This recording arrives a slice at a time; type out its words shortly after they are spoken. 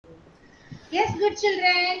Yes, good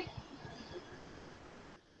children.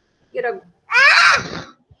 Get up.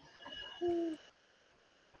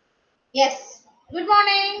 Yes. Good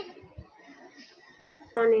morning.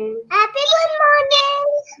 Morning. Happy good morning.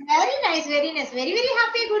 Very nice, very nice. Very, very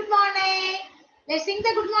happy. Good morning. Let's sing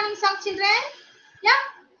the good morning song, children. Yeah.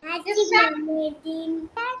 Happy Yes, start. morning.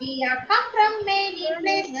 We are come from many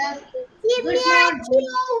places. Good Happy morning.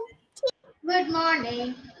 Good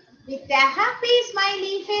morning. With the happy,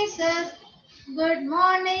 smiley faces. Good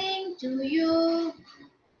morning to you.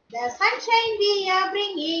 The sunshine we are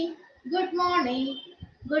bringing. Good morning.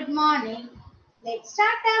 Good morning. Let's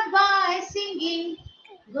start up by singing.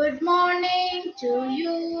 Good morning to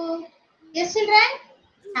you. Yes, children.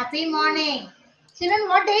 Happy morning. Children,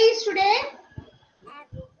 what day is today?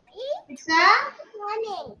 It's a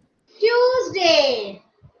morning. Tuesday.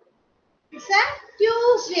 It's a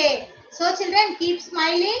Tuesday. So, children, keep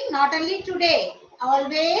smiling. Not only today.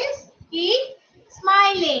 Always keep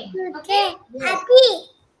smiling. Okay? Yes.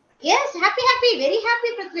 Happy. Yes, happy, happy. Very happy,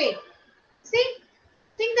 Prithvi. Sing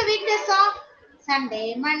the weekday song.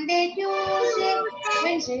 Sunday, Monday, Tuesday,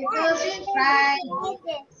 Wednesday, Thursday,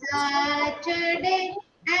 Friday, Saturday,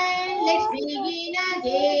 and let's begin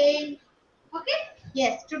again. Okay?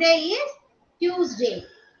 Yes, today is Tuesday.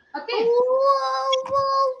 Okay?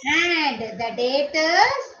 And the date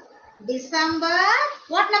is December.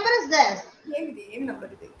 What number is this?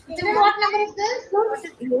 Children, what number is this? What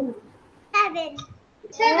is you? 7.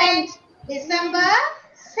 7th. December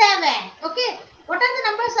 7. Okay. What are the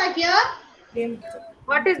numbers are here?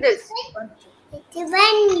 What is this? 1.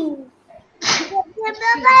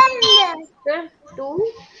 Sir,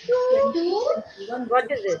 2. 2,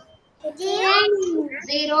 What is this?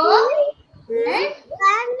 0, and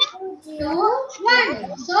 2,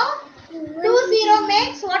 1. So, 20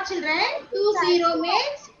 makes what, children? 20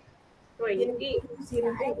 makes? 20.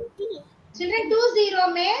 Children,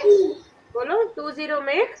 20 makes? Bolo, 20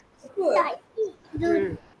 makes?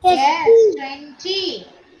 Yes, 20.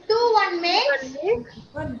 21 makes?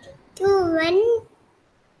 1 makes? 2,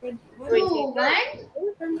 1.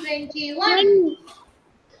 21, 20. 21.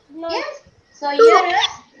 Yes. So, here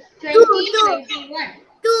is 2021.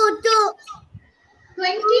 2.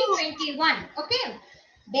 2021. Okay.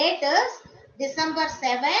 Date is December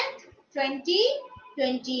 7th,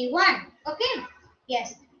 2021. Okay.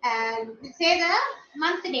 Yes. And say the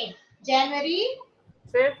month name. January,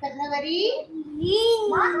 Sir, February,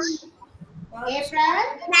 March, April,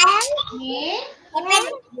 May,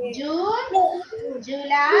 June,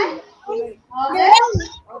 July, August,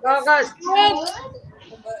 August.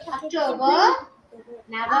 October,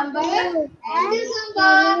 November, and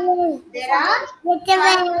December. There are 12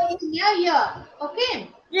 months in a year. Okay.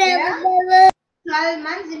 There are 12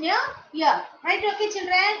 months in a year. Right, okay,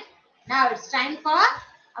 children? Now it's time for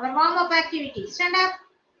our warm-up activity. Stand up.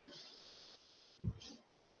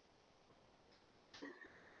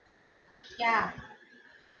 Yeah.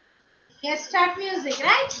 Yes, start music,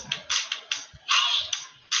 right?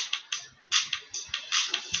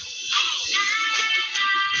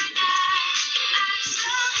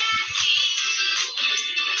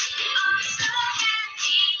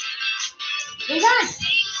 Begun.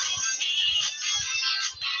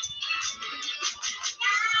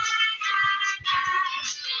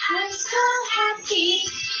 I'm so happy.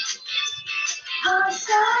 I'm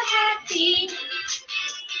so happy.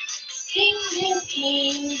 Sing with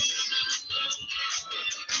me.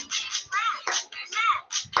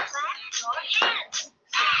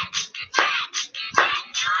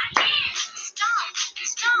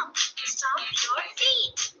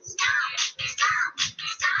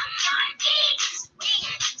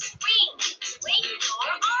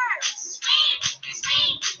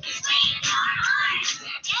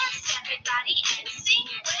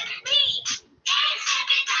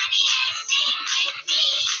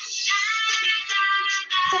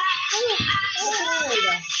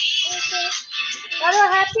 करो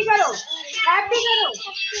happy करो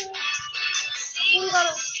Sing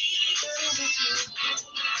करो ऐसे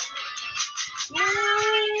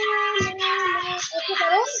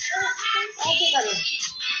करो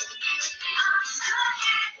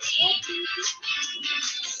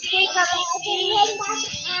Sing करो jump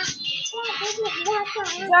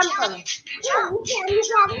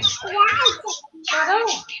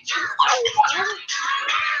करो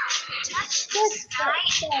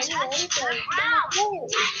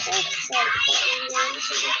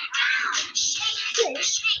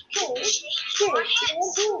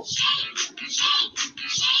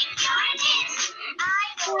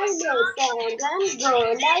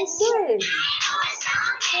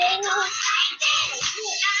and go like this.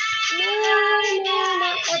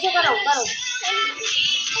 ऐसे करो करो ऐसे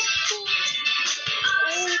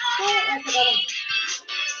करो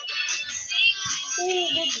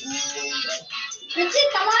Richie,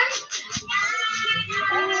 come on.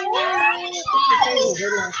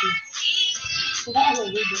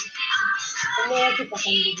 ऐसे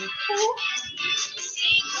पसंद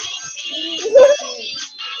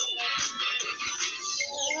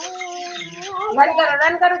है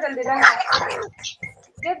रन करो जल्दी रन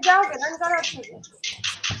गिर जाओगे रन करो अच्छे से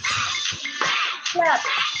clap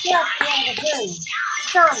clap your hands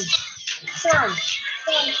stand stand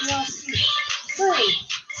stand your feet swing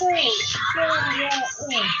swing swing your arms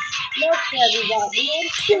let's everybody and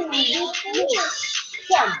sing with me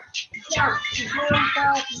jump jump jump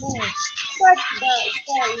up more touch the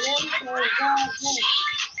sky and play the head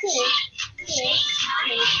shake shake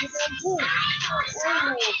shake it a bit and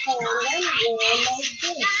make fall and go like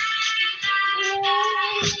this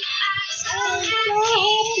I'm so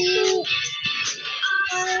happy.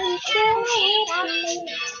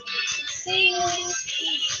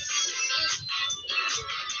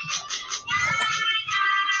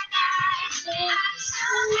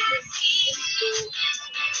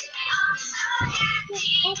 I'm so happy.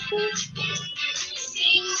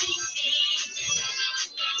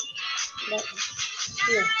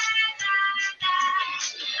 Yeah.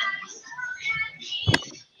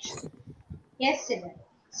 Yes, sit down.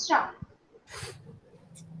 Stop.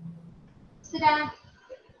 Sit down.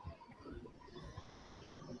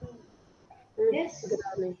 Yes.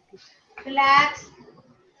 Relax.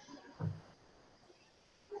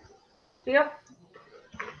 Rio?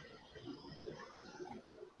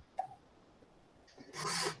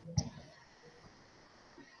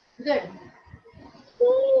 Good.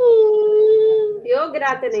 Rio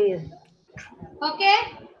गिराते नहीं है Okay.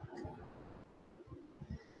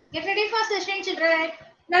 Get ready for session, children.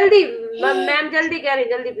 जल्दी ma'am जल्दी कह रही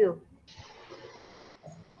जल्दी पियो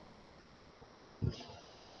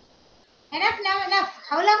Enough now, enough.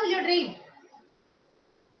 How long will you drink?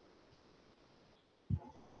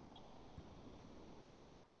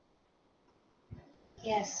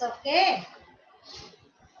 Yes, okay.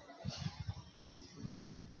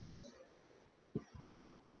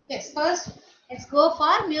 Yes, first let's go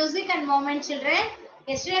for music and moment, children.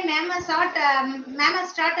 Yesterday, ma'am has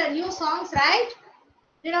started new songs, right?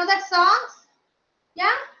 Do you know that songs? Yeah?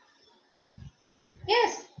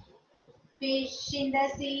 Yes. Fish in the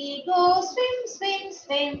sea go swim, swim,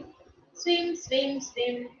 swim. Swim, swim,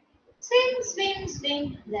 swim. Swim, swim,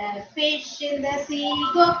 swim. The fish in the sea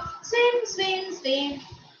go swim, swim, swim.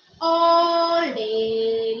 All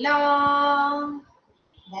day long.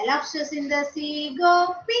 The lobsters in the sea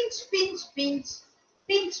go pinch, pinch, pinch.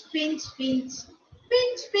 Pinch, pinch, pinch.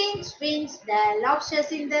 Pinch, pinch, pinch. The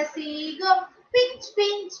lobsters in the sea go pinch,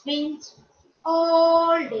 pinch, pinch.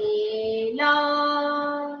 All day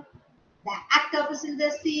long. The octopus in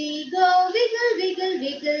the sea go wiggle, wiggle,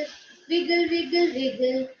 wiggle, wiggle, wiggle,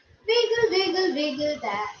 wiggle, wiggle, wiggle, wiggle.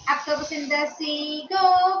 The octopus in the sea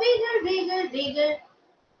go wiggle, wiggle, wiggle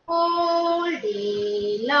all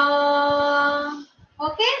day long.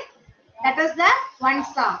 Okay, that was the one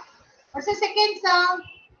song. What's the second song?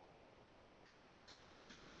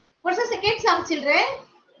 What's the second song, children?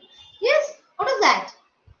 Yes, what is that?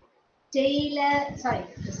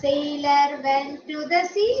 The sailor went to the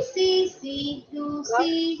sea to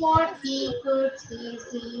see what he could see.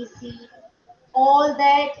 All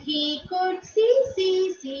that he could see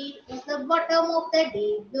was the bottom of the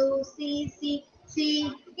deep blue sea.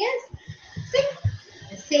 Yes, sing.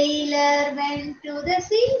 The sailor went to the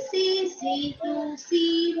sea to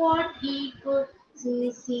see what he could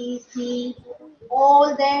see.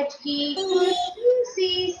 All that he could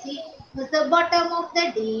see was the bottom of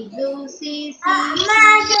the deep blue sea.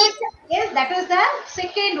 Yes, that was the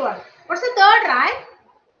second one. What's the third rhyme?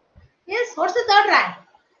 Yes, what's the third rhyme?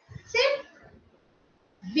 Same.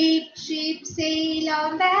 Big ship sail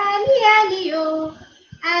on the alley-o,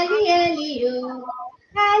 alley-o,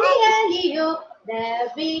 alley-o.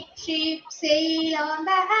 The big ship sail on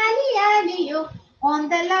the alley-o on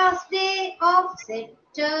the last day of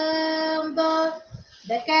September.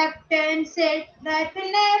 The captain said that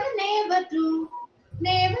will never do,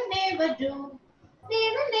 never do,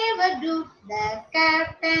 never do. The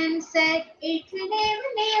captain said it will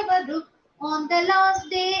never do on the last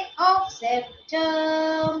day of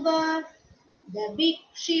September. The big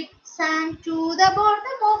ship sank to the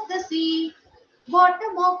bottom of the sea,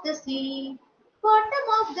 bottom of the sea, bottom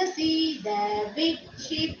of the sea. The big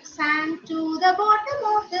ship sank to the bottom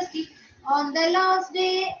of the sea on the last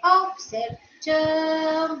day of September.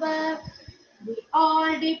 We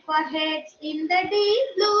all dip our heads in the deep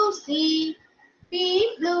blue sea.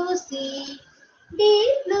 Deep blue sea.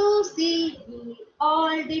 Deep blue sea. We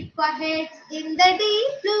all dip our heads in the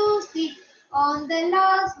deep blue sea on the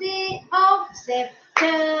last day of September.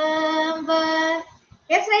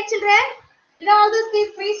 Yes, right, children? You know all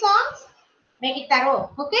these three songs? Make it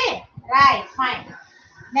thorough. Okay? Right, fine.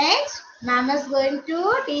 Next, ma'am is going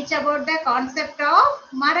to teach about the concept of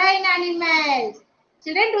marine animals.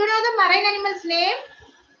 Children, do you know the marine animals name?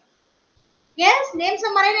 Yes, name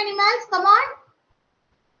some marine animals. Come on.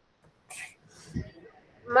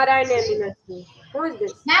 Marine animals. Who is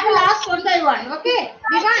this? Ma'am will ask one by one. Okay.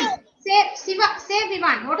 Vivan. Say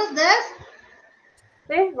Vivan. What is this?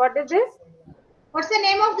 Say, what is this? What's the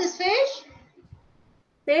name of this fish?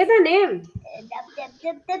 Say the name.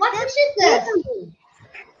 What fish is Say this? the name.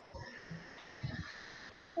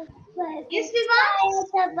 Yes, Vivan.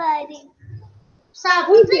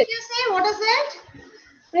 Who is Prithvi, it? you say what is it?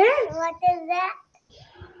 Say. What is that?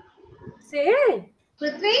 Say.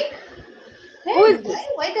 Prithvi? Who Hey, is this?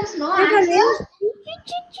 why there's no Say the name. answer?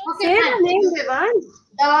 Okay, Say the fine. name, This is Devan.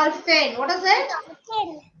 dolphin. What is it?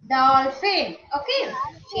 Dolphin. Dolphin. Okay.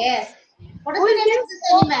 Yes. What is Who the is name of this?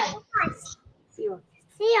 this animal? Horse. See what?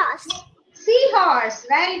 Seahorse. Seahorse.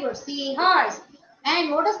 Very good. Seahorse.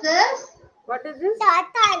 And what is this? What is this?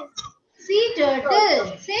 Turtle. Sea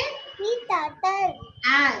turtle. Say. Sea turtle.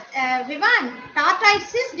 Vivan,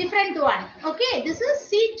 tortoise is different one. Okay. This is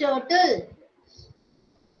sea turtle.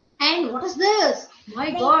 And what is this?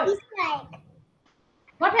 My God. Baby shark.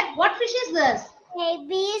 What fish is this?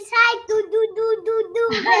 Baby shark. Do do do do do.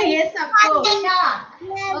 Yes, of course. Shark.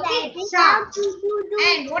 Yeah, Okay. baby Shark. shark. Do do do.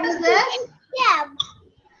 And what is this? Crab.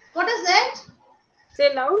 What is it?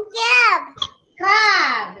 Say loud. Crab.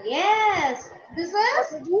 Crab. Yes. This What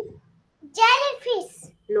is? is this? Jellyfish.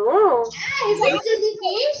 No. Is it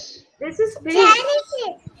jellyfish? This is fish.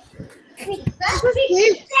 Jellyfish. Fish. This is Fish.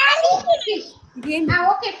 fish. Fish. Game.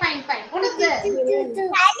 Okay, fine, fine. What is this? Jellyfish.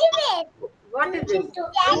 What is this?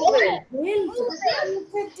 Jellyfish.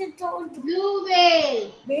 This is blue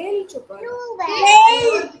whale. Whale.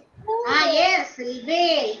 Yes,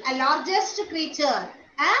 whale. A largest creature.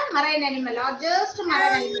 Marine animal. Largest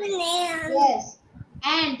marine animal. Yes.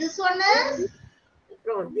 And this one is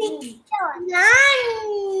Prawn.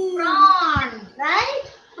 prawn. Right?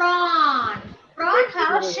 Prawn. Prawn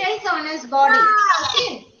have shells on his body.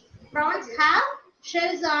 Okay. Prawns have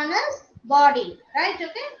shells on his body. Right?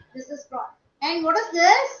 Okay. This is prawn. And what is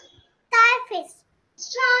this? Starfish.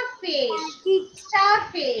 Starfish.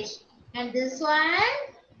 Starfish. And this one?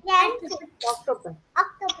 Jellyfish. Octopus.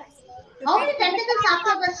 Octopus. How many tentacles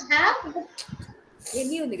octopus have?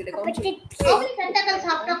 How many tentacles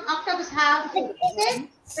octopus have? Say,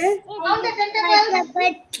 Say. count the tentacles.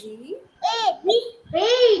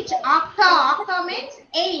 8. Octa means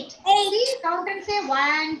 8. See, count and say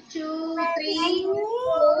 1, 2, 3,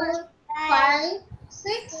 4, 5,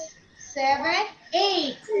 6, 7,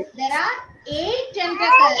 8. There are 8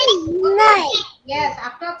 tentacles. Okay. Yes,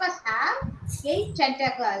 octopus have 8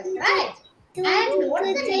 tentacles, right? And what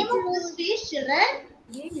is the name of this fish, children?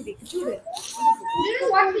 Do you know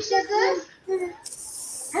what fish is this?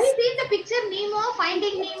 Have you seen the picture Nemo,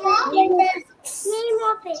 Finding Nemo? Nemo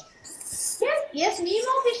fish. Yes,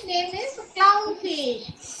 Nemo fish name is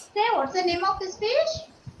clownfish. Say, what's the name of this fish?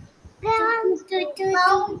 Clownfish.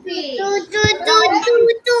 Clownfish.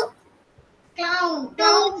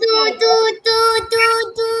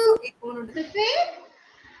 Prithvi,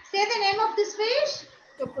 say the name of this fish.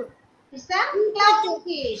 It's a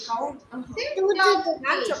clownfish. Say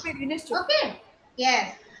clownfish. Okay.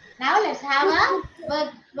 Yes. Now let's have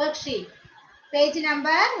a worksheet. Page number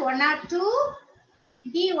 102,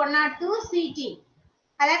 D102 CT.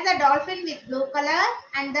 Color the dolphin with blue color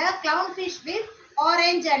and the clownfish with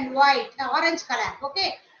orange and white, orange color.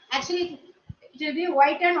 Okay. Actually, it will be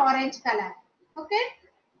white and orange color. Okay.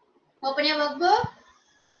 Open your workbook.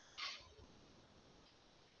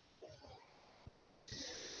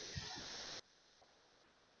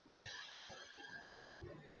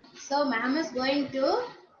 So, ma'am is going to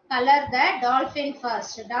color the dolphin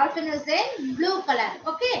first. Dolphin is in blue color.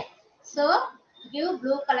 Okay. So, give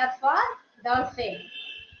blue color for dolphin.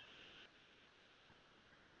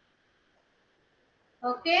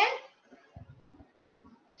 Okay.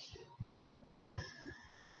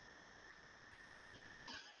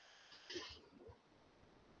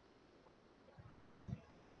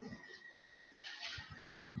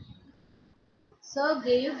 So,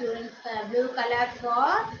 give blue color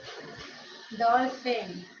for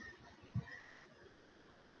dolphin.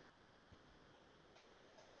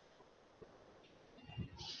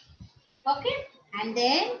 Okay. And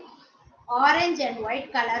then orange and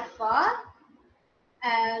white color for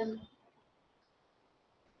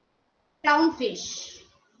clownfish.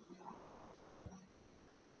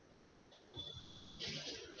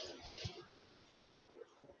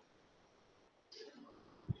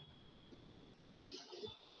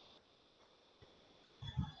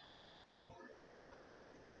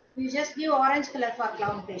 You just give orange color for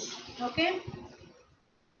clownfish. Okay.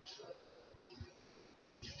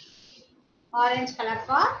 Orange color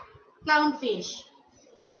for clownfish.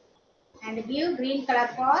 And give green color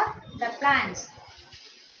for the plants.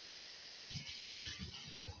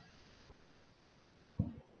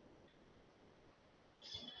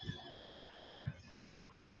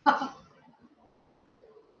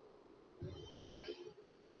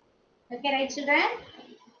 Okay, right, children?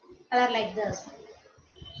 Color like this.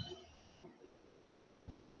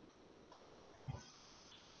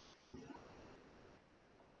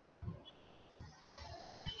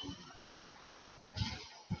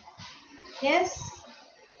 Yes.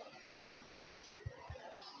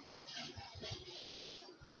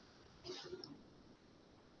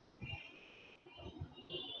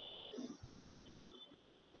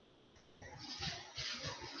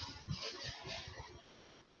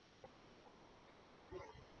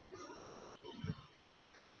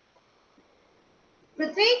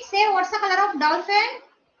 Prithvi, say what's the color of dolphin?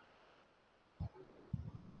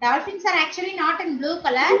 Dolphins are actually not in blue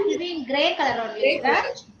color, it will be in grey color only,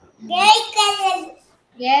 right? Gray color.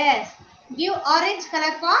 Yes. Give orange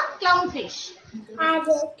color for clownfish. Add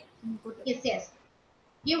it. Yes, yes.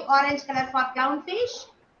 Give orange color for clownfish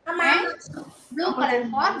Mama. and blue color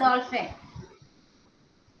for dolphin.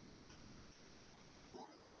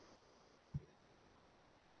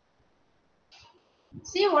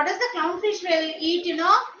 See, what does the clownfish will eat, you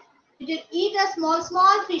know? It will eat a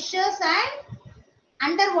small fishes and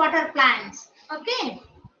underwater plants. Okay.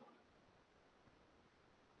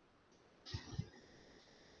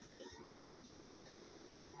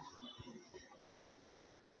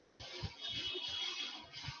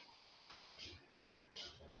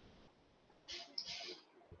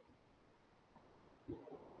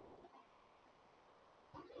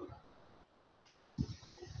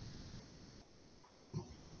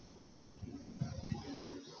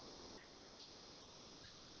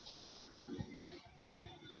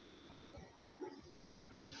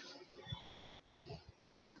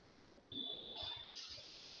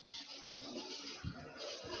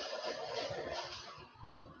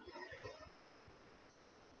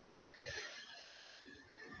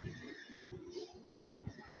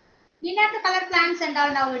 You need to color plants and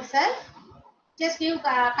all now itself. Just give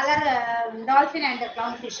color dolphin and the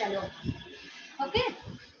clownfish alone. Okay.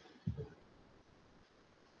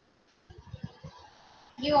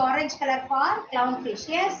 Give orange color for clownfish.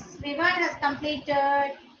 Yes, Vivan has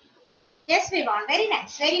completed. Yes, Vivan. Very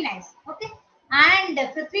nice. Very nice. Okay. And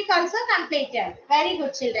Prithvik also completed. Very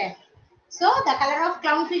good, children. So the color of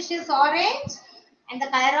clownfish is orange and the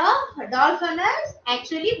color of dolphin is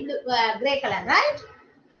actually blue, gray color, right?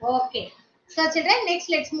 Okay. So children, next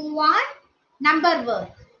let's move on. Number word.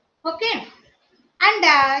 Okay. And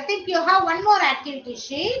I think you have one more activity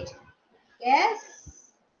sheet.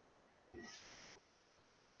 Yes.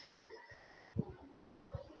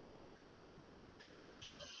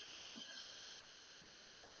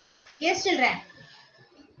 Yes, children.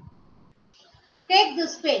 Take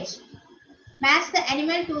this page. Match the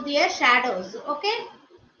animal to their shadows. Okay.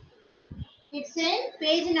 It's in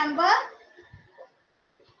page number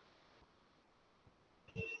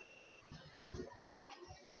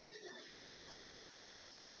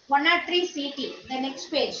 103 CT. The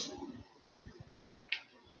next page.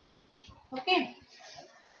 Okay.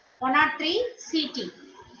 103 CT.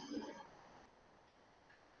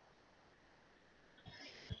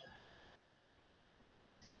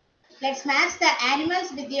 Let's match the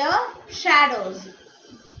animals with your shadows.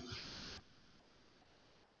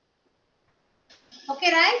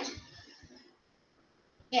 Okay, right?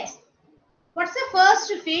 Yes. What's the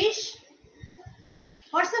first fish?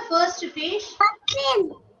 What's the first fish?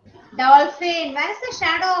 Dolphin. Dolphin. Where's the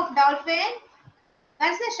shadow of dolphin?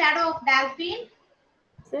 Where's the shadow of dolphin?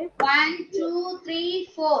 Say. 1, 2, 3,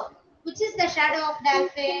 4. Which is the shadow of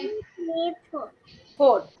dolphin?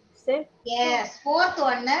 Four. Say. Yes, fourth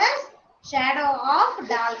one is shadow of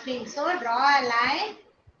dolphin. So draw a line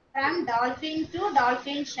from dolphin to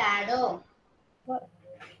dolphin shadow. What?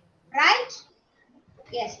 Right?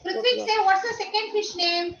 Yes. Prithvik, say what's the second fish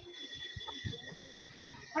name?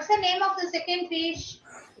 What's the name of the second fish?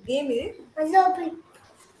 Game is Dolphin.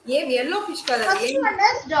 yellow fish color. First one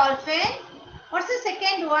is dolphin. What's the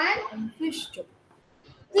second one? Fish.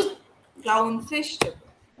 Clownfish.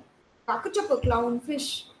 Kakachappa, clownfish.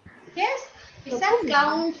 Yes, it's a Kapun.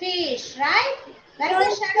 clownfish, right? Where is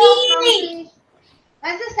the shadow of clownfish?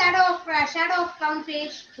 Where's the shadow of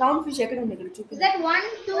clownfish? Clownfish ఎక్కడ ఉంది ఇక్కడ Is చూపించు. that 1,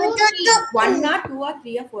 2, 3? 1 or 2 or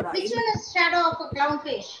 3 or 4 Which one is shadow of a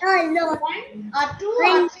clownfish? Oh, no. 1 or 2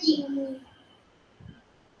 or 3?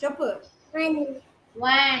 చెప్పు.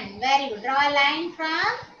 1. Very good. Draw a line from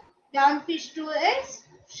clownfish to its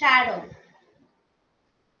shadow.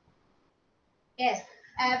 Yes.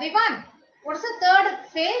 Vivan, what's the third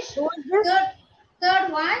fish? What's this? Third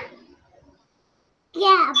one?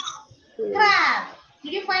 Yeah. Crab.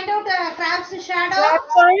 Did you find out crab's shadow?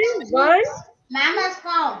 One, Ma'am has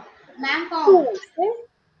found. Ma'am two. found. Say.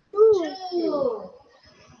 2.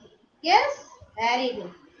 Yes? Very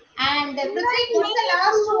good. And Prithvik, what's the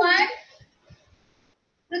last one?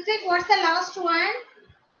 Prithvik, what's the last one?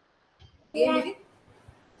 ఏమిది?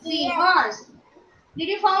 Seahorse. Did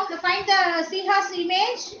you find the seahorse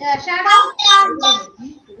image? Shadow?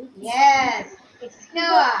 Yes. It's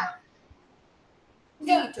here.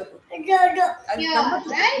 చెప్పు. అది Here, number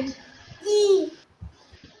చెప్పు. right?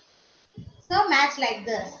 So match like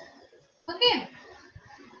this. Okay.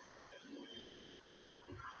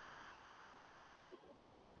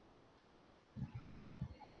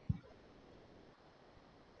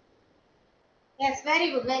 Yes,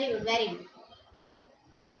 very good, very good, very good.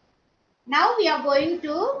 Now we are going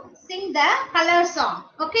to sing the color song.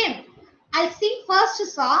 Okay. I'll sing first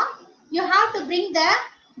song. You have to bring that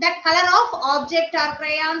color of object or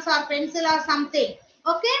crayons or pencil or something.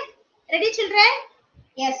 Okay. Ready, children?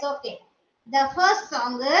 Yes, okay. The first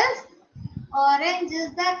song is orange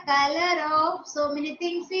is the color of so many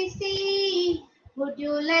things we see. Would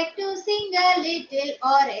you like to sing a little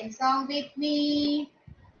orange song with me?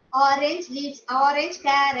 Orange leaves, orange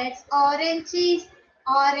carrots, orange cheese,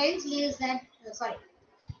 orange leaves and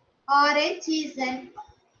orange cheese and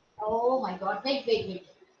oh my god, wait.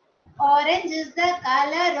 Orange is the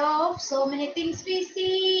color of so many things we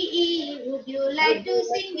see. Would you like to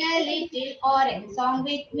sing a little orange song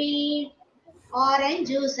with me? Orange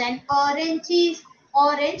juice and orange cheese,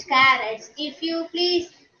 orange carrots, if you please,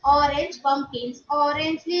 orange pumpkins,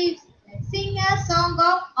 orange leaves. Let's sing a song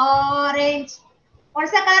of orange.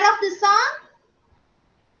 What's the color of this song?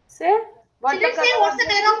 Say. What Children the say, color? what's the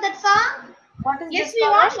color of that song? What is Yes, this we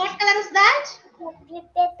color? want. What color is that?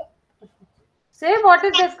 Say what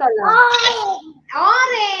is this color?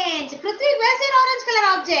 Orange. Prithvik, where's your orange color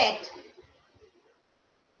object?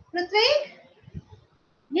 Prithvik?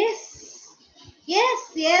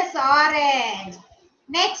 Yes, orange.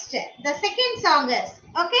 Next, the second song is,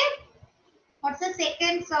 okay? What's the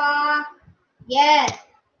second song? Yes.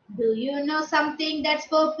 Do you know something that's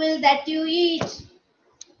purple that you eat?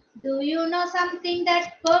 Do you know something that's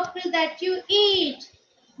purple that you eat?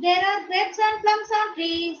 There are grapes and plums on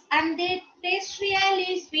trees and they taste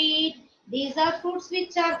really sweet. These are fruits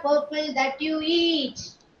which are purple that you eat.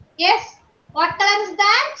 Yes? What color is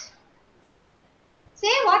that?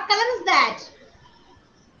 Say, what color is that?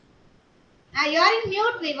 You're in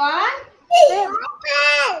mute, Vivan. Say.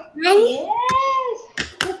 Yes.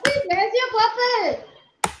 Prithvi, where's your purple?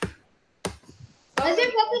 Where's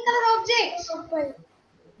your purple color object?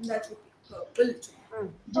 ఇందా చూపి. Purple చూపి.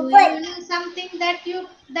 Do you know something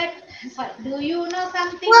do you know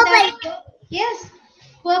something that yes,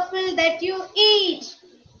 purple that you eat?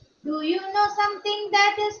 Do you know something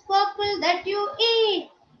that is purple that you eat?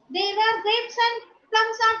 There are grapes and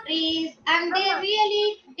plums on trees and they really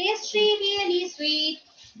tasty, really sweet.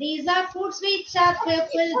 These are fruits which are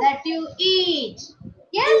purple that you eat.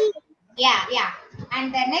 Yes? Yeah. And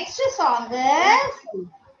the next song is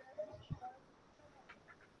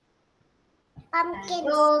Pumpkins. a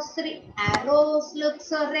rose looks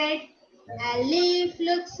so red, a leaf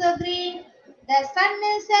looks so green. The sun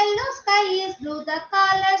is yellow, sky is blue, the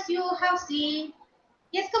colors you have seen.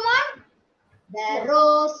 Yes, come on. The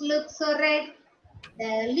rose looks so red,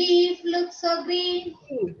 the leaf looks so green.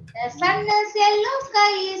 The sun is yellow,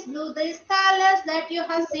 sky is blue, these colors that you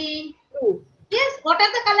have seen. Yes, what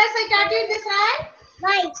are the colors I taught you in this rhyme?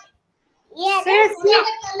 White. Yes. Say, What are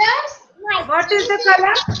the colors? what is the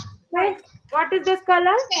color? Say. What is this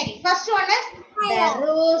color? Okay, first one is the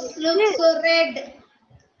rose looks so red.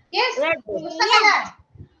 Yes, Red. what's the color?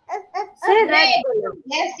 Say red color.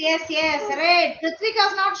 Yes, red. Prithvik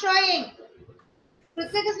is not showing.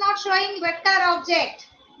 Prithvik is not showing red color object. Say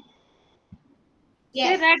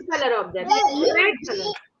Yes. red color object. The Red leaves,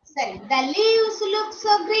 color. the leaves look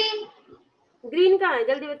so green. Green कहाँ है?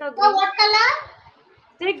 जल्दी बताओ. So Green. what color?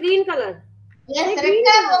 Say green color. Yes, Say red green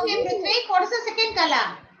color. color. Okay, Prithvik. What is the second color?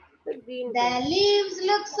 Say green The color. leaves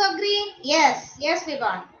look so green. Yes, we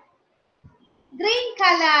got. Green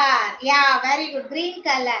color. Yeah, very good. Green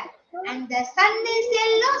color. And the sun is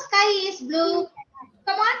yellow, sky is blue.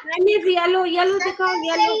 Come on. Sun is yellow. Yellow Sun दिखाओ is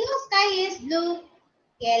yellow. yellow, sky is blue.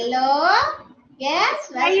 Yellow. Yes,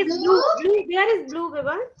 Sky where's is blue? blue. Blue. Where is blue,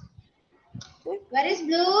 Beba? Where is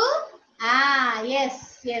blue? Ah,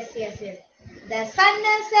 yes, yes, yes, yes. The sun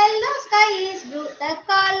is yellow, sky is blue. The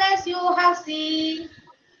colors you have seen.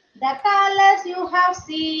 The colors you have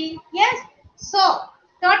seen. Yes. So,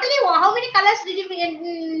 totally, how many colors did you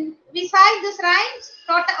beside this rhymes?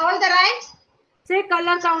 Total, all the rhymes? Say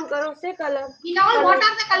color count करो. Say color. In all, Color. what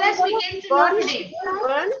are the colors we came to know One, today?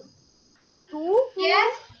 one, two,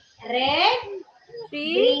 Yes. Red,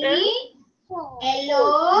 three, and green,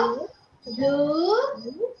 yellow, blue,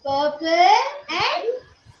 purple, and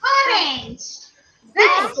orange.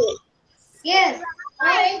 Right? six. Yes.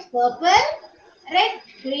 Orange, purple, red,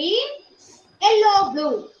 green, yellow,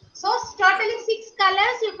 blue. So totally 6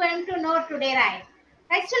 colors you going to know today, right?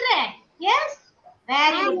 Right, children? Yes?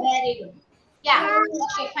 Very good, very good. Yeah.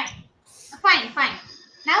 Okay, fine. Fine, fine.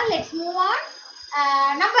 Now let's move on.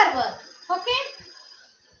 Number word. Okay?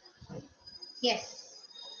 Yes.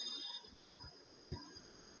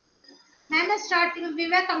 Ma'am has started.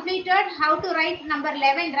 We were completed how to write number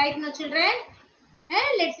 11, right now, children?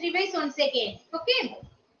 And let's revise once again. Okay?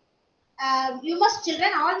 You must,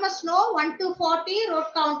 children, all must know 1 to 40 root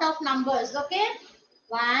count of numbers. Okay?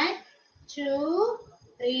 1, 2,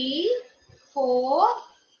 3, 4,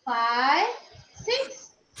 5,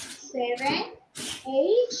 6, 7,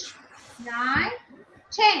 8, 9,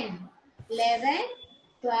 10, 11,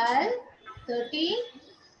 12, 13,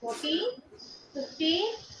 14,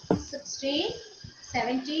 15, 16,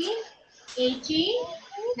 17, 18,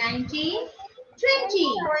 19,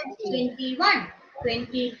 20, 21,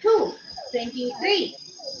 22, 23,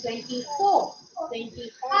 24,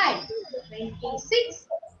 25, 26,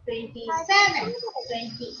 27,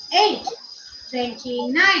 28,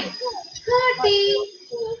 29, 30,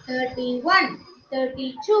 31,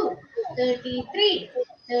 32, 33,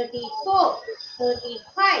 34,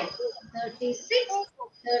 35, 36,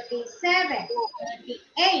 37,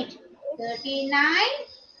 38, 39,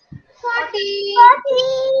 40.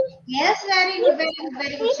 Yes, very good, very good,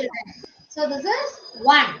 very good, children. So this is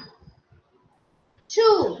 1,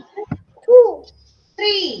 2,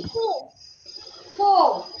 3,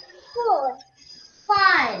 4,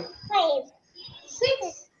 5,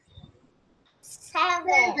 6,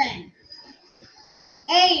 7,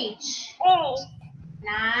 8,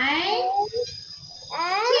 9,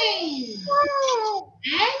 10,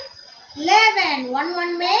 and 11.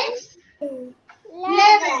 1 makes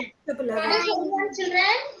 11. What is 1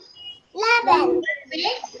 children? 1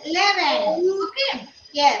 makes 11. Okay.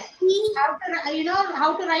 Yes. How to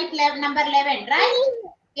how to write number 11, right?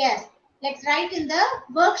 Yes. Let's write in the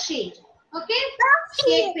worksheet. Okay.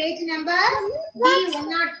 Take page number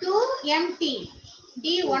D102 empty.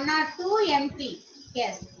 D102 empty.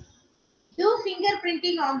 Yes. Do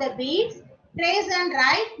fingerprinting on the beads. Trace and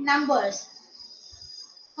write numbers.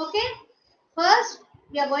 Okay. First,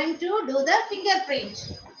 we are going to do the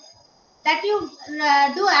fingerprint. That you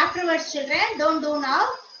do afterwards, children. Don't do now.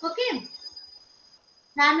 Okay.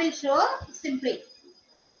 Ma'am will show simply.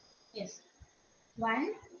 Yes.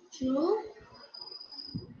 1, 2,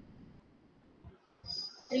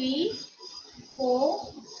 3,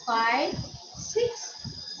 4, 5,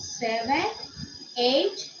 6, 7,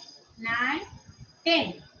 8, 9,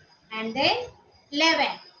 10. And then 11.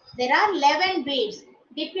 There are 11 beads.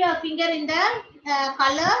 Dip your finger in the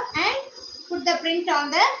color and put the print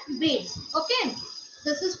on the beads. Okay.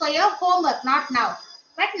 This is for your homework, not now.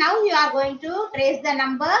 But now you are going to trace the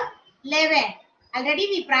number 11. Already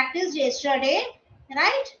we practiced yesterday,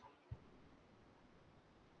 right?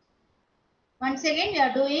 Once again, we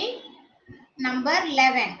are doing number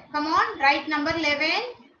 11. Come on, write number 11.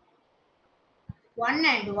 1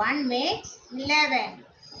 and 1 makes 11.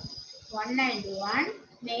 1 and 1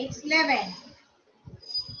 makes 11.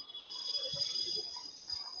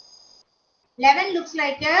 11 looks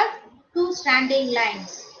like a two standing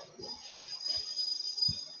lines.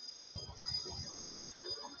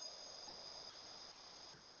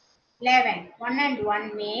 11. 1 and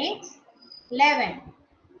 1 makes 11.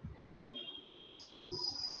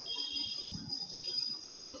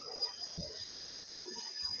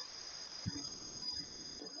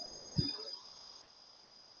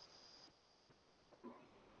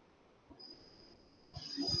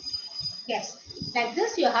 Yes. Like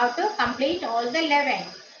this, you have to complete all the 11.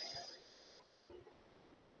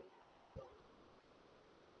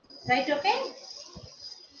 Right, okay?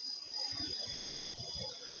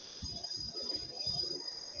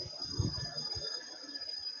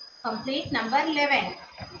 Complete number 11.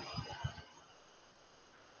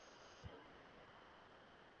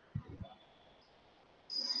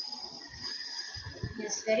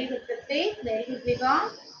 Yes, very good, Prithvi. Very good,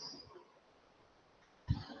 Vivek.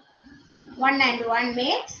 1 and 1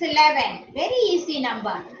 makes 11. Very easy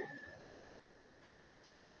number.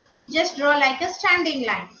 Just draw like a standing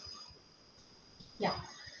line. Yeah.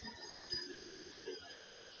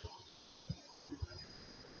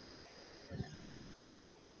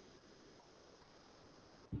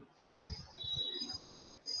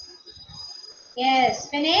 Yes,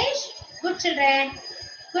 finish. Good children.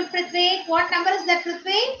 Good, Prithvi. What number is that,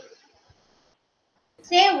 Prithvi?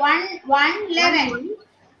 Say 1, 1, 11.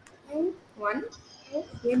 1, 1.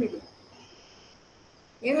 ఏమిది?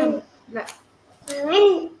 ఏమన్నా?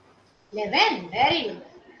 11. Very good.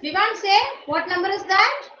 Vivek, say what number is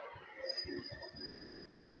that?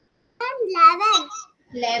 11.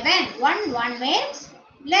 11. 1, 1 makes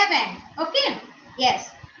 11. Okay. Yes.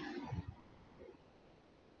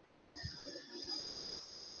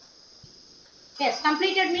 Yes.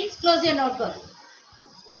 Completed means close your notebook.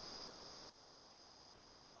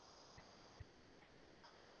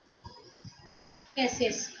 Yes,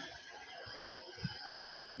 yes.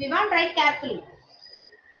 Vivek, write carefully.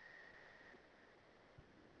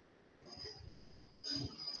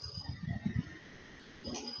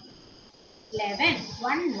 11.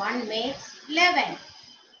 1, 1 makes 11.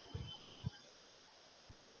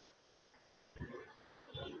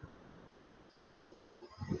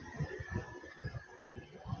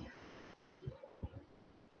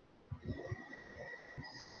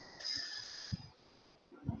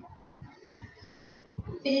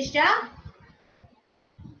 Finished up?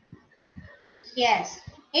 Yes.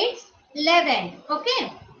 It's 11.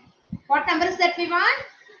 Okay. What number is that, Vivek?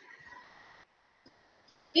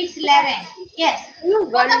 It's 11. Yes. No,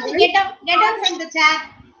 Both one, of you get down from the chair.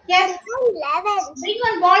 Yes. 11. Bring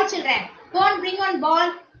one ball, children. Go on, bring one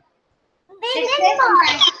ball. Let's play some Remember.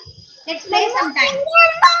 time. Let's play some time.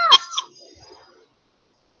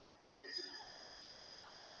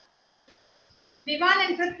 Vivan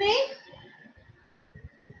and Prithvi.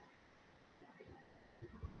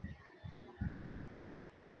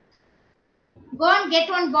 Go and get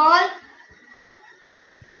one ball.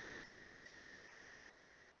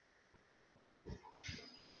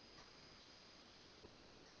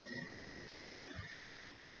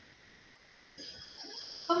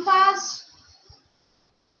 Come fast.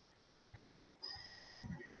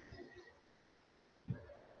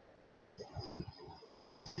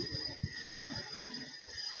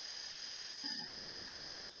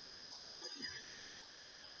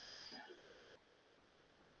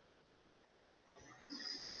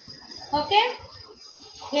 Okay?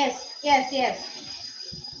 Yes, yes, yes.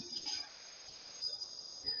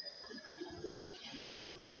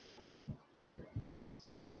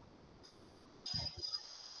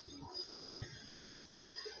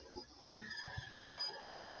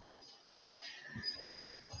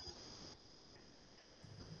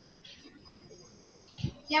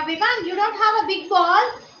 Yeah, Vivan, you don't have a big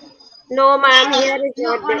ball. No, ma'am, here is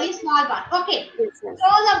No, not there. only small ball. Okay. Yes, yes.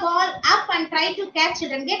 Throw the ball up and try to catch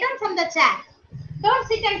it and get on from the chair. Don't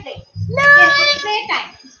sit and play. No. Yes, it's play time.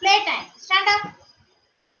 It's play time. Stand up.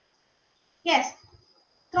 Yes.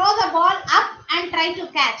 Throw the ball up and try to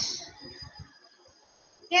catch.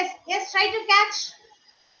 Yes, yes, try to catch.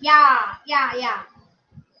 Yeah, yeah, yeah.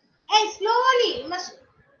 Hey, slowly. You must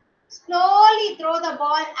slowly throw the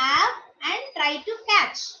ball up and try to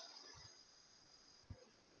catch.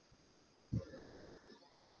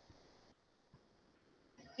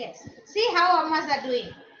 Yes. See how mamas are doing.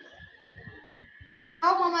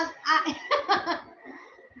 How mamas are.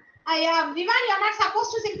 Vivan, you're not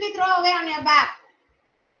supposed to simply throw away on your back.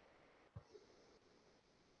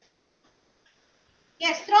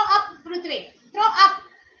 Yes, throw up, Prithvi. Throw up.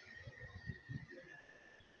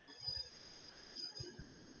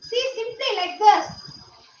 See, simply like this.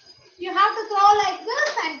 You have to throw like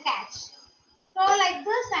this and catch. Throw like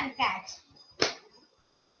this and catch.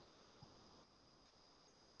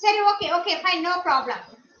 Sorry, okay, fine, no problem.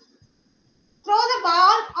 Throw the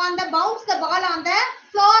ball on the bounce the ball on the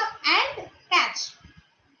floor and catch.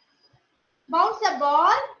 Bounce the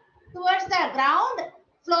ball towards the ground,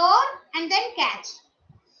 floor, and then catch.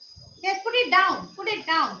 Yes, put it down, throw it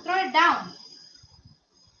down.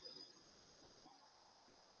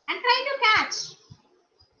 And try to catch.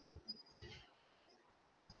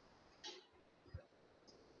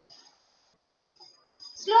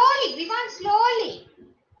 Slowly, we want slowly.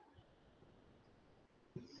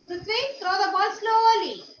 Prithvi, throw the ball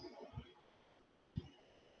slowly.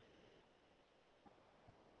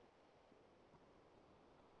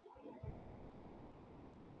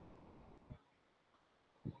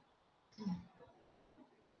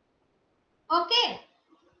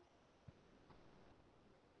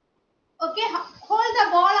 Okay, hold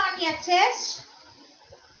the ball on your chest.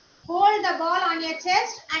 Hold the ball on your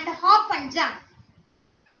chest and hop and jump.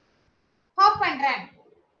 Hop and run.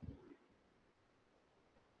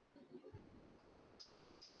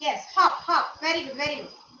 Yes, hop, hop. Very good, very good.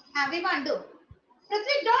 We want to do.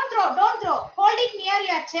 Prithvi, don't throw, don't throw. Hold it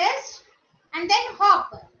near your chest and then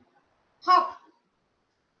hop. Hop.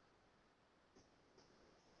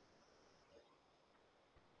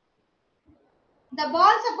 The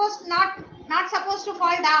ball supposed not supposed to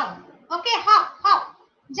fall down. Okay, hop, hop.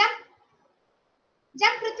 Jump.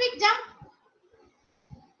 Jump, Prithvi, jump.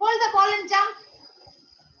 Hold the ball and jump.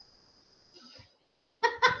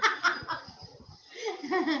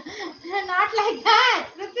 Not like that,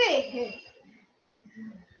 Prithvi.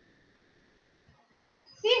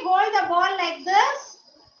 See, hold the ball like this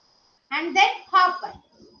and then hop.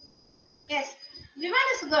 Yes, Vivan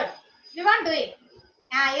is good. Vivan do it.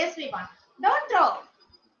 Ah, yes, Vivan. Don't throw.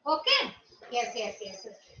 Okay. Yes, yes, yes,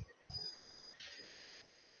 yes.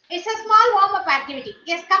 It's a small warm-up activity.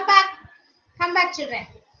 Yes, come back. Come back, children.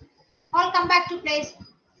 All come back to place.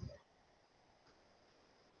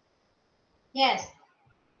 Yes.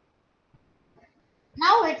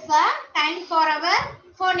 Now it's a time for our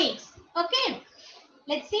phonics. Okay.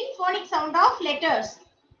 Let's sing phonic sound of letters.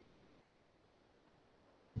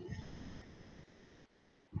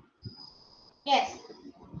 Yes.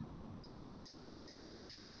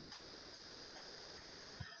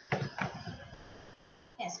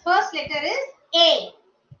 Yes. First letter is A.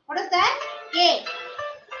 What is that? A.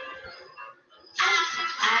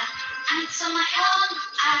 Answer my own,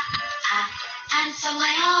 answer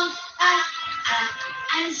my own,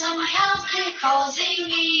 answer my own, they're causing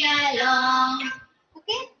me along.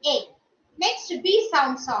 Okay. A. Next B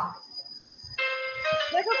sound song.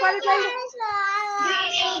 देखो call कर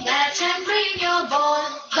Bring your bat and bring your ball.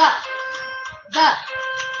 B.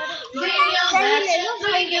 Bring your bat and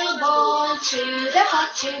bring your ball to the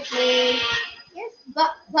hut to play. Yes. B.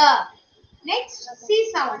 Next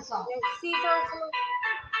C sound song. सी तो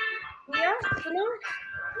या सुनो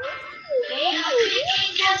We are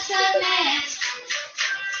clicking castanets.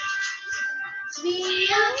 We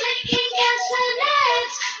are clicking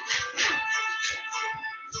castanets.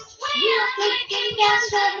 We are clicking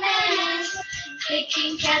castanets.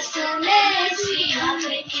 Clicking castanets. We are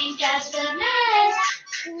clicking castanets.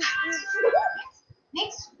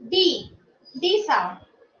 Next D. D sound.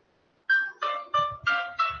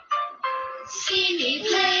 See me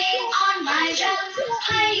playing on my drums.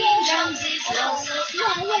 Playing drums is lots of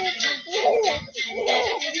fun.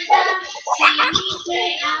 See me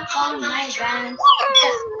play up on my drums.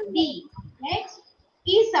 D. Next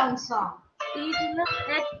E sound song. ई ना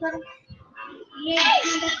एक कर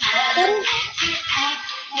Eggs in the pan,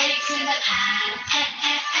 eggs in the pan,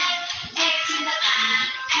 eggs in the pan,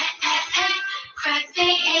 crack the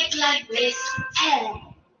egg like this.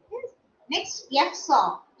 Next F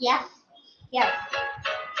song. F.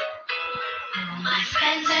 My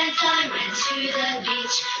friends and I went to the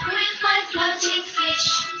beach with my floating fish.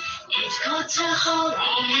 It got a hole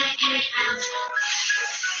in it out.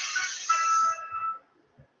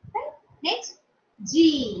 Next G.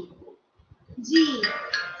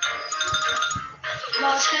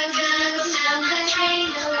 Water goes down the drain,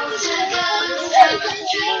 the water goes down the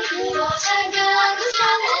drain, the water goes down the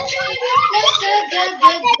drain,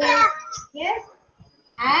 go. Yes.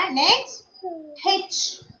 And next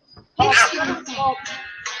H. Sound song.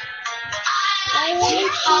 I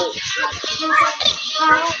like hop,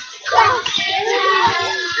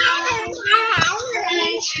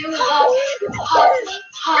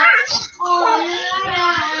 hop all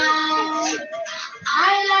around. I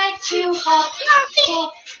like to hop,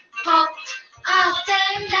 up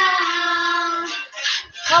and down.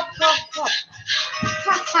 हप हप हप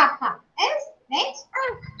Ha. Yes. Next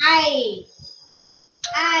I.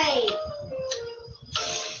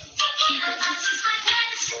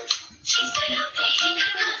 She's going up the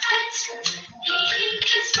fence. Pink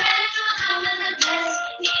is red, all of the best.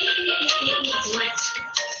 Pink is wet.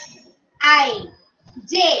 I.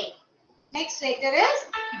 J. Next letter is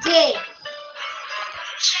J.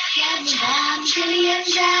 Jam, jam, jillian,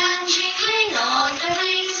 jam, jingling on the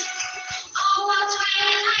rings. Oh, what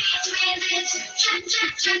with it, jam,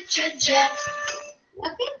 jam, jam, jam.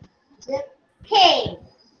 Okay. K.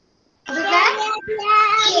 What is that? K.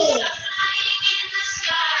 Flying in the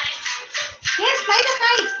sky. Yes, fly the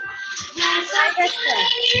kite. Kites are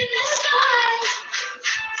flying in the sky.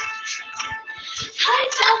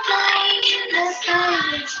 Kites are flying in the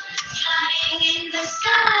sky. Flying in the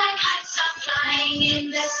sky. Kites are flying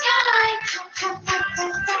in the sky.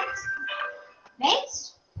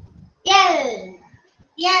 Next L.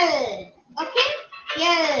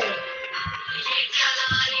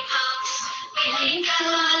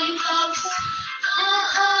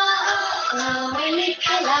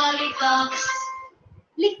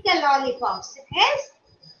 lollipops. S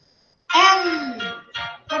M.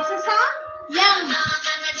 What's the song? Yum.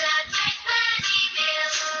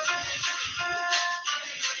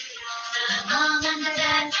 Mom and the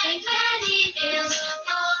dad take many pills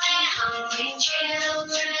for their hungry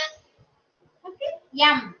children. Okay.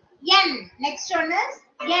 Yum. Yen. Next one is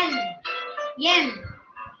yen. Yen.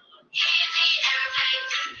 Hear the airplane.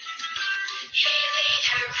 Hear the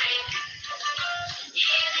airplane.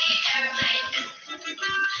 Hear the airplane.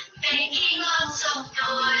 Making lots of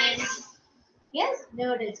noise. Yes,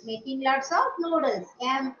 noodles. Making lots of noodles.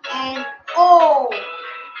 M N O. Now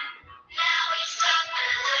it's time the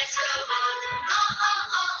lights go on. Oh, oh,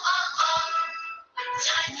 oh, oh, oh.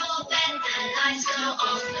 Time for bed, the lights go on.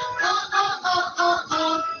 Oh, oh, oh, oh,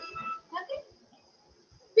 oh. Okay.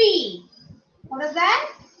 P. What is that?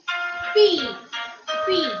 P. P.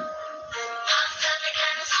 Pop the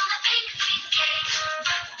candles on the pink, pink cake.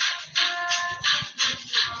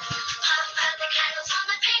 Pop the candles on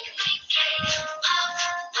the pink, pink cake. Pop,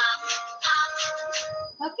 pop, pop.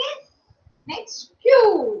 Okay. Next Q.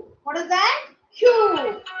 What is that? Q.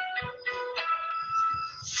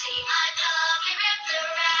 See my puppy rip the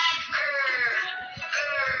rag.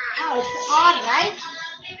 Now it's R, right?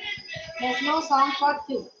 There's no song for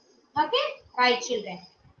Q. Okay? Right, children.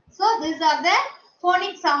 So these are the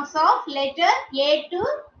phonic sounds of letter A to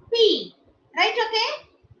P. Right, okay?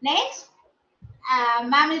 Next,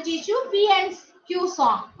 ma'am will teach you P and Q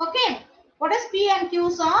song. Okay? What is P and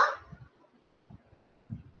Q song?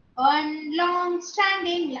 One long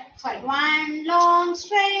straight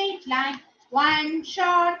line, one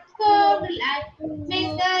short curved line.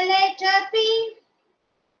 Make the letter P,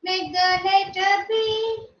 make the letter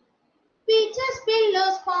P. Peaches,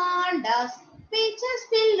 pillows, pandas, peaches,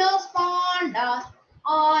 pillows, pandas,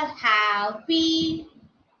 all have P,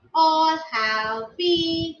 all have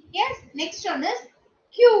P. Yes, next one is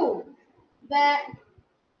Q. Where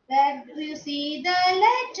do you see the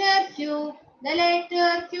letter Q? The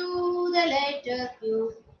letter Q, the letter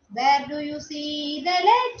Q. Where do you see the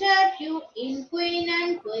letter Q? In queen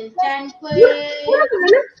and quilt and quilt.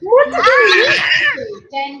 Quilt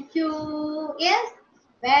and Q. Yes.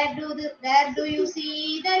 Where do you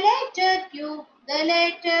see the letter Q? The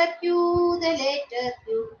letter Q, the letter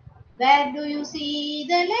Q. Where do you see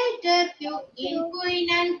the letter Q? In queen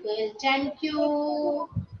and quilt and Q.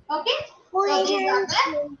 Okay. So these are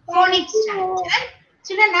the phonic standard.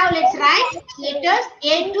 Children, now let's write letters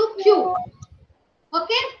A to Q.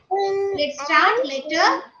 Okay. Let's start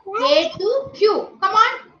letter A to Q. Come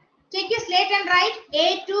on. Take your slate and write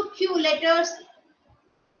A to Q letters.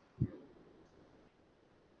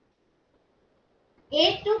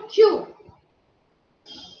 A to Q.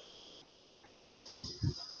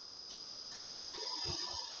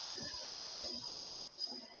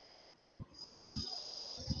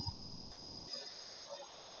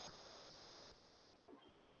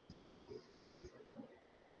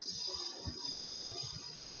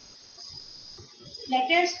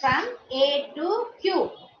 Letters from A to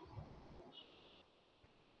Q.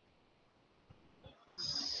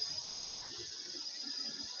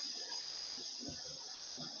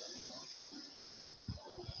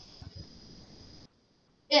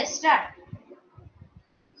 Yes, start.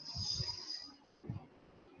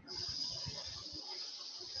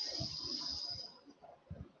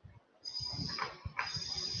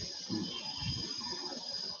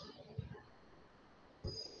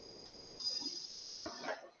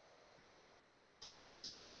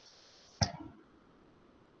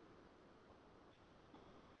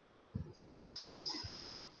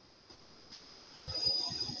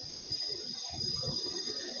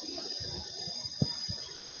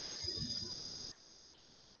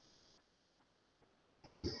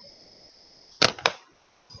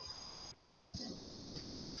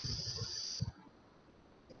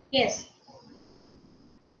 Yes.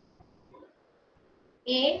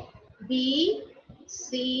 A, B,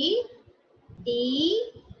 C,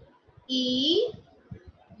 D, E,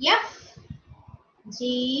 F,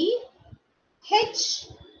 G, H,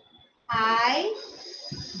 I,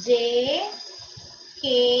 J,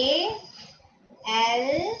 K,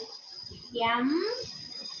 L, M,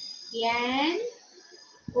 N,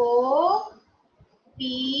 O,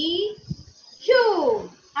 P,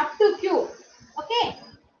 Q. Up to Q. Okay.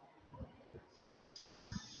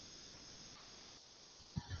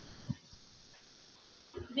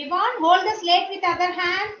 Vivon, hold the slate with other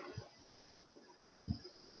hand.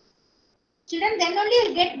 Children, then only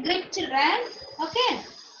you'll get grip, children. Okay.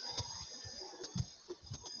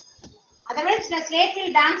 Otherwise, the slate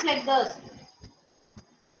will dance like this.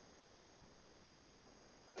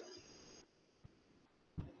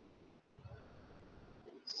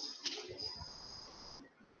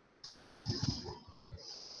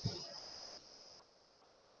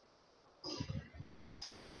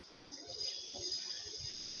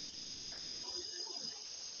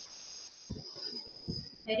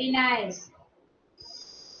 Very nice.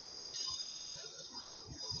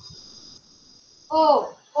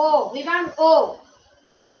 O. O. We want O.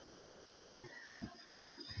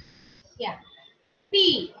 Yeah.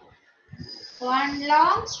 P. One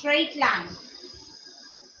long straight line.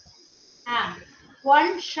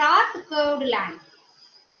 One sharp curved line.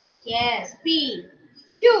 Yes. P.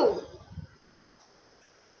 Q.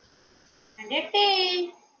 And a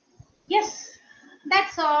tail. Yes.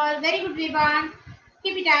 That's all. Very good, Vivan.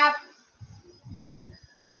 Keep it up.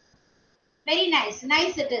 Very nice.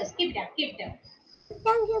 Nice it is. Keep it up. Keep it up.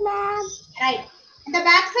 Thank you, ma'am. Right. And the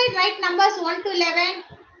back side, write numbers 1 to 11.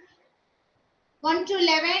 1 to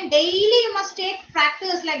 11. Daily you must take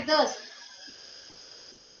practice like this.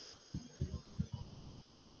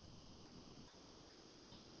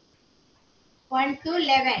 1 to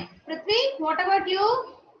 11. Prithvi, what about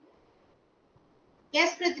you?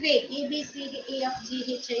 Yes, Prithvi. A, B, C, D, E, F,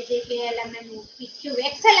 G, H, I, J, K, L, M, N, O, P, Q.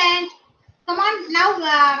 Excellent. Come on, now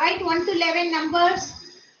write 1 to 11 numbers.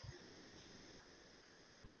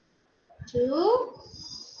 2,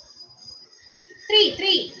 3,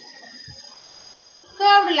 3.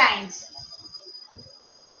 Curved lines.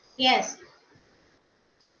 Yes.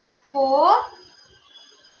 4,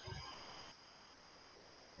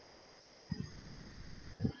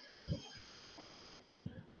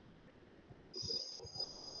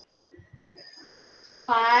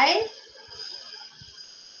 5,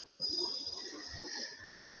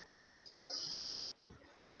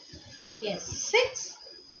 6.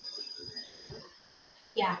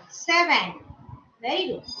 Yeah, 7. Very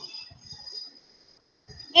good.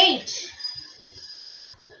 8.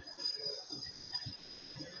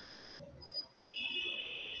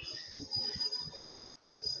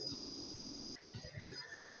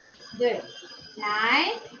 Good.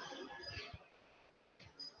 9.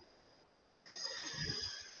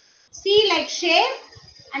 C like shape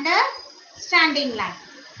and a standing line.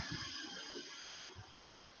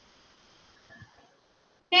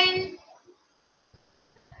 10.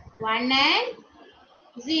 1 and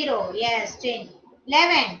 0. Yes, 10.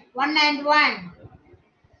 11. 1 and 1.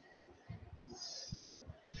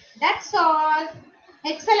 That's all.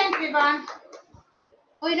 Excellent, Vivan.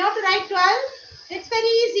 Oh, you know to write 12? It's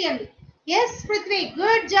very easy only. Yes, Prithvi.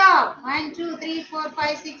 Good job. 1, 2, 3, 4,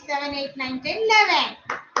 5, 6, 7, 8, 9, 10, 11.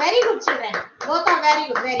 Very good, children. Both are very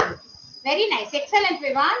good. Very good. Very nice. Excellent,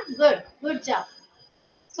 Vivan. Good. Good job.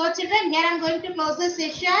 So, children, here I am going to close this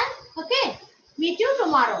session. Okay. Meet you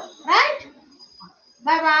tomorrow. Right?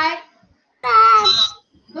 Bye-bye. Bye.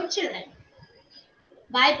 Good children.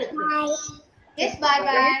 Bye, Prithvi. Bye. Yes, bye-bye.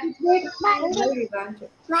 Bye. Very good.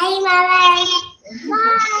 Bye, Mama.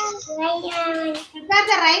 Bye. Bye. Prepare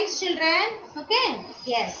the rhymes, children. Okay?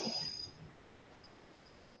 Yes.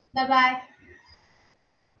 Bye-bye.